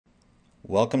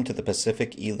Welcome to the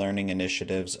Pacific e-Learning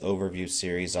Initiative's overview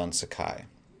series on Sakai.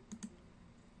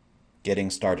 Getting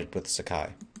started with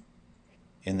Sakai.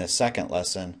 In this second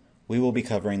lesson, we will be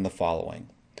covering the following: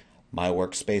 My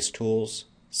Workspace tools,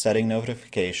 setting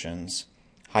notifications,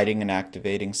 hiding and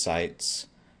activating sites,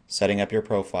 setting up your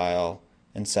profile,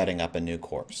 and setting up a new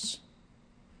course.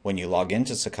 When you log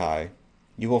into Sakai,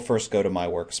 you will first go to My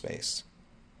Workspace.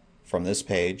 From this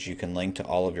page, you can link to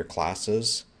all of your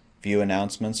classes, view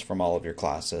announcements from all of your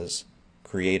classes,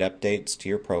 create updates to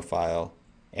your profile,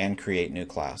 and create new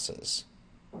classes.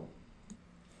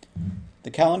 The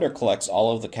calendar collects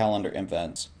all of the calendar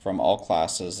events from all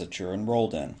classes that you're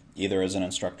enrolled in, either as an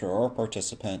instructor or a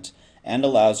participant, and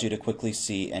allows you to quickly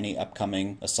see any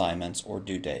upcoming assignments or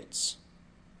due dates.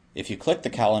 If you click the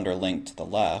calendar link to the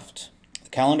left, the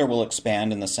calendar will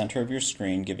expand in the center of your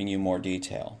screen, giving you more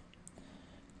detail.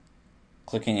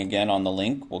 Clicking again on the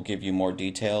link will give you more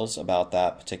details about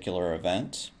that particular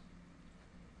event.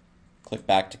 Click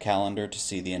back to calendar to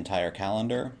see the entire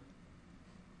calendar.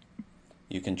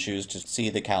 You can choose to see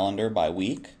the calendar by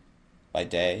week, by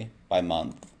day, by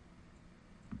month,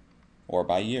 or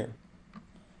by year.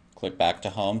 Click back to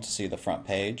home to see the front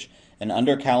page, and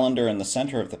under calendar in the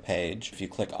center of the page, if you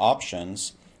click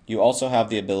options, you also have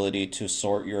the ability to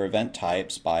sort your event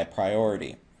types by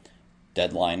priority.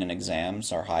 Deadline and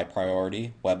exams are high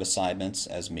priority, web assignments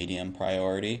as medium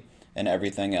priority, and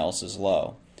everything else is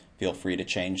low. Feel free to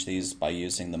change these by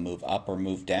using the Move Up or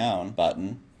Move Down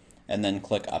button, and then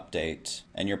click Update,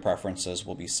 and your preferences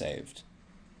will be saved.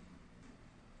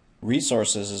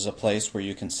 Resources is a place where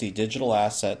you can see digital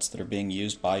assets that are being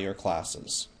used by your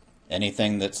classes.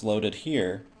 Anything that's loaded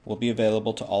here will be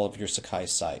available to all of your Sakai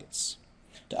sites.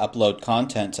 To upload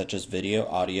content such as video,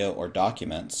 audio, or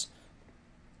documents,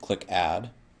 click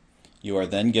Add. You are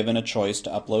then given a choice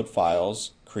to upload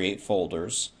files, create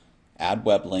folders, add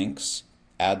web links,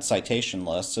 add citation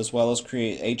lists, as well as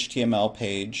create HTML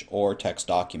page or text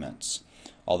documents.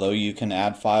 Although you can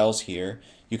add files here,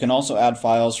 you can also add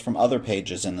files from other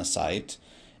pages in the site,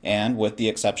 and with the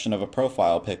exception of a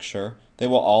profile picture, they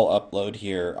will all upload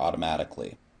here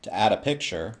automatically. To add a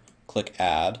picture, click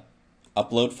Add,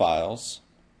 Upload Files,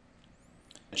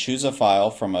 choose a file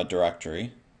from a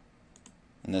directory,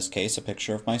 in this case a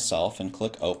picture of myself, and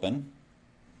click Open.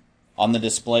 On the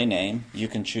display name, you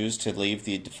can choose to leave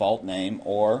the default name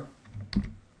or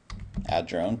add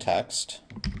your own text,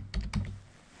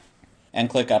 and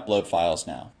click Upload Files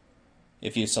now.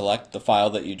 If you select the file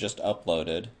that you just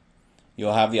uploaded,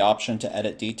 you'll have the option to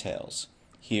edit details.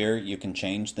 Here you can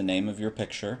change the name of your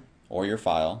picture or your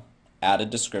file, add a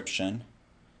description,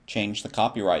 change the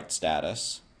copyright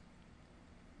status,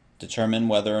 determine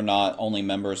whether or not only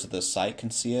members of this site can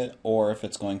see it or if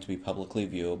it's going to be publicly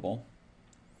viewable,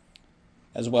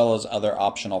 as well as other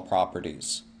optional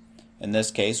properties. In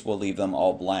this case, we'll leave them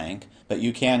all blank, but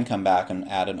you can come back and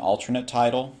add an alternate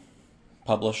title,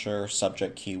 publisher,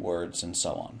 subject keywords, and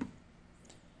so on.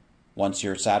 Once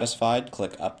you're satisfied,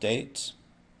 click Update,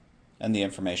 and the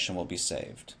information will be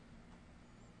saved.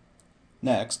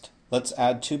 Next, let's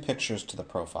add two pictures to the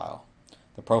profile.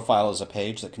 The profile is a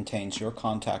page that contains your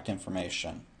contact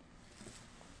information.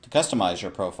 To customize your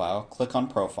profile, click on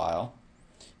Profile.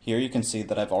 Here you can see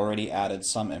that I've already added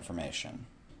some information.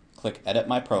 Click Edit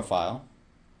My Profile,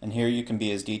 and here you can be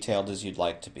as detailed as you'd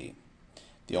like to be.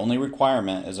 The only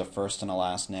requirement is a first and a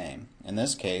last name. In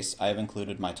this case, I have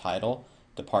included my title,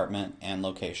 department, and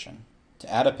location.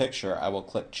 To add a picture, I will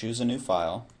click Choose a New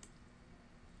File.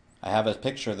 I have a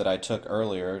picture that I took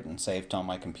earlier and saved on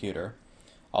my computer.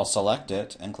 I'll select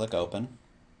it and click Open.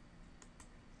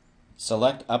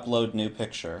 Select Upload New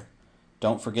Picture.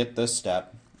 Don't forget this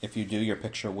step. If you do, your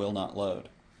picture will not load.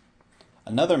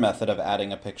 Another method of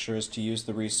adding a picture is to use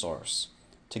the resource.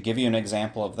 To give you an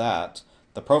example of that,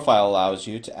 the profile allows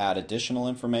you to add additional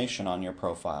information on your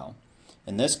profile.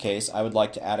 In this case, I would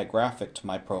like to add a graphic to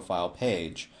my profile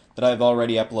page that I've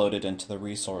already uploaded into the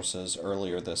resources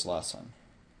earlier this lesson.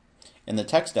 In the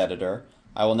text editor,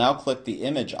 I will now click the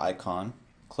image icon,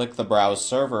 click the Browse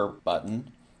Server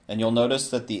button, and you'll notice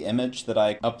that the image that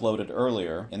I uploaded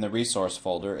earlier in the resource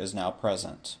folder is now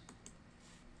present.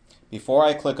 Before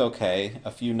I click OK,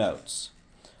 a few notes.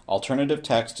 Alternative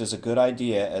text is a good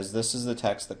idea, as this is the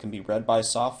text that can be read by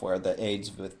software that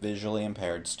aids with visually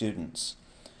impaired students.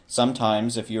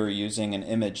 Sometimes, if you are using an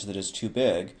image that is too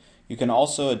big, you can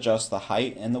also adjust the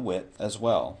height and the width as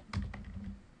well.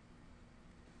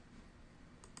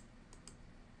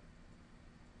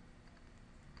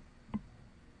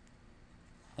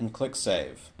 And click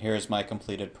Save. Here is my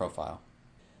completed profile.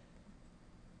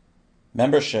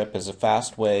 Membership is a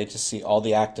fast way to see all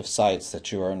the active sites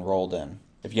that you are enrolled in.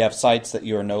 If you have sites that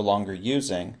you are no longer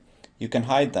using, you can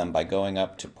hide them by going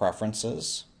up to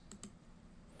Preferences,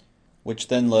 which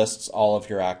then lists all of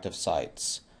your active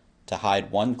sites. To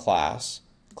hide one class,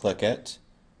 click it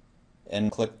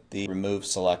and click the Remove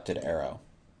Selected arrow.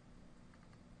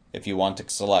 If you want to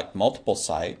select multiple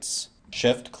sites,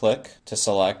 Shift-click to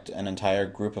select an entire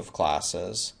group of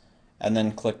classes, and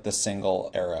then click the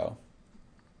single arrow,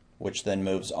 which then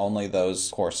moves only those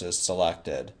courses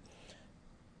selected.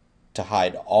 To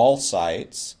hide all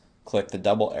sites, click the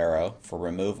double arrow for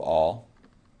Remove All,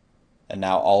 and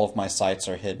now all of my sites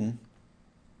are hidden.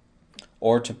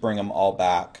 Or to bring them all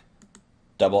back,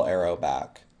 double arrow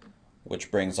back,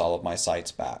 which brings all of my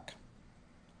sites back.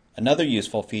 Another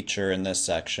useful feature in this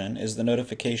section is the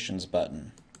Notifications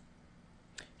button.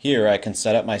 Here I can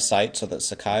set up my site so that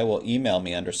Sakai will email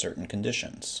me under certain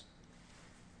conditions.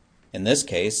 In this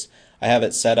case, I have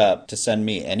it set up to send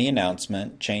me any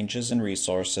announcement, changes in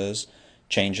resources,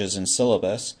 changes in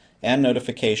syllabus, and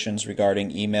notifications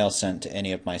regarding email sent to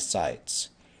any of my sites.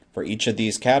 For each of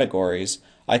these categories,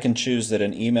 I can choose that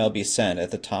an email be sent at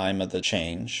the time of the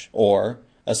change, or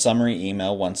a summary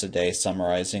email once a day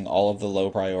summarizing all of the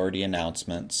low priority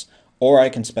announcements, or I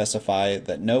can specify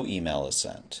that no email is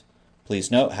sent. Please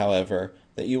note, however,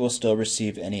 that you will still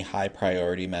receive any high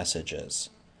priority messages.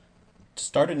 To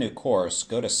start a new course,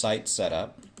 go to Site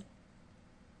Setup.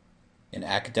 In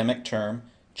Academic Term,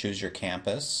 choose your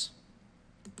campus.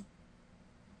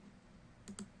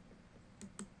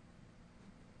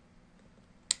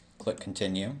 Click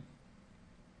Continue.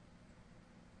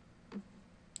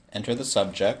 Enter the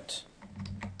subject,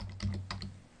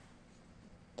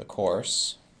 the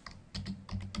course,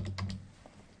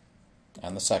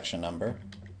 and the section number.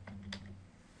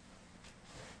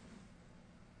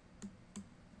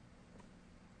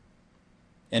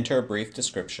 Enter a brief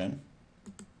description.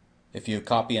 If you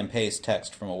copy and paste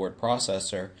text from a word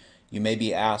processor, you may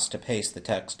be asked to paste the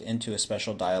text into a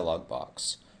special dialog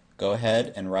box. Go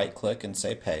ahead and right-click and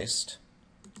say Paste.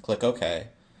 Click OK,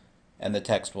 and the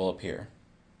text will appear.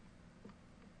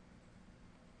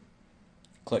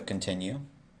 Click Continue.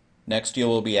 Next, you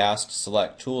will be asked to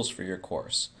select tools for your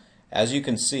course. As you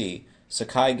can see,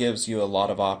 Sakai gives you a lot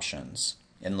of options.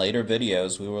 In later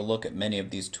videos, we will look at many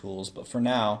of these tools, but for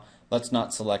now, let's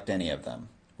not select any of them.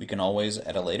 We can always,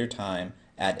 at a later time,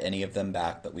 add any of them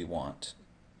back that we want.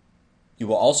 You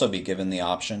will also be given the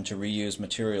option to reuse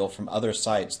material from other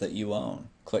sites that you own.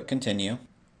 Click Continue,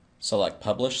 select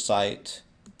Publish Site,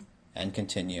 and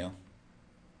Continue,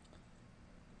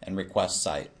 and Request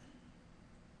Site.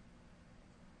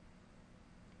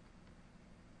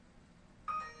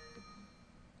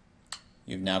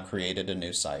 You've now created a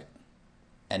new site.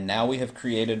 And now we have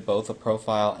created both a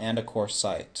profile and a course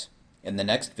site. In the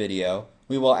next video,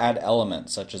 we will add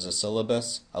elements such as a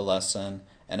syllabus, a lesson,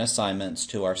 and assignments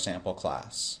to our sample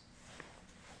class.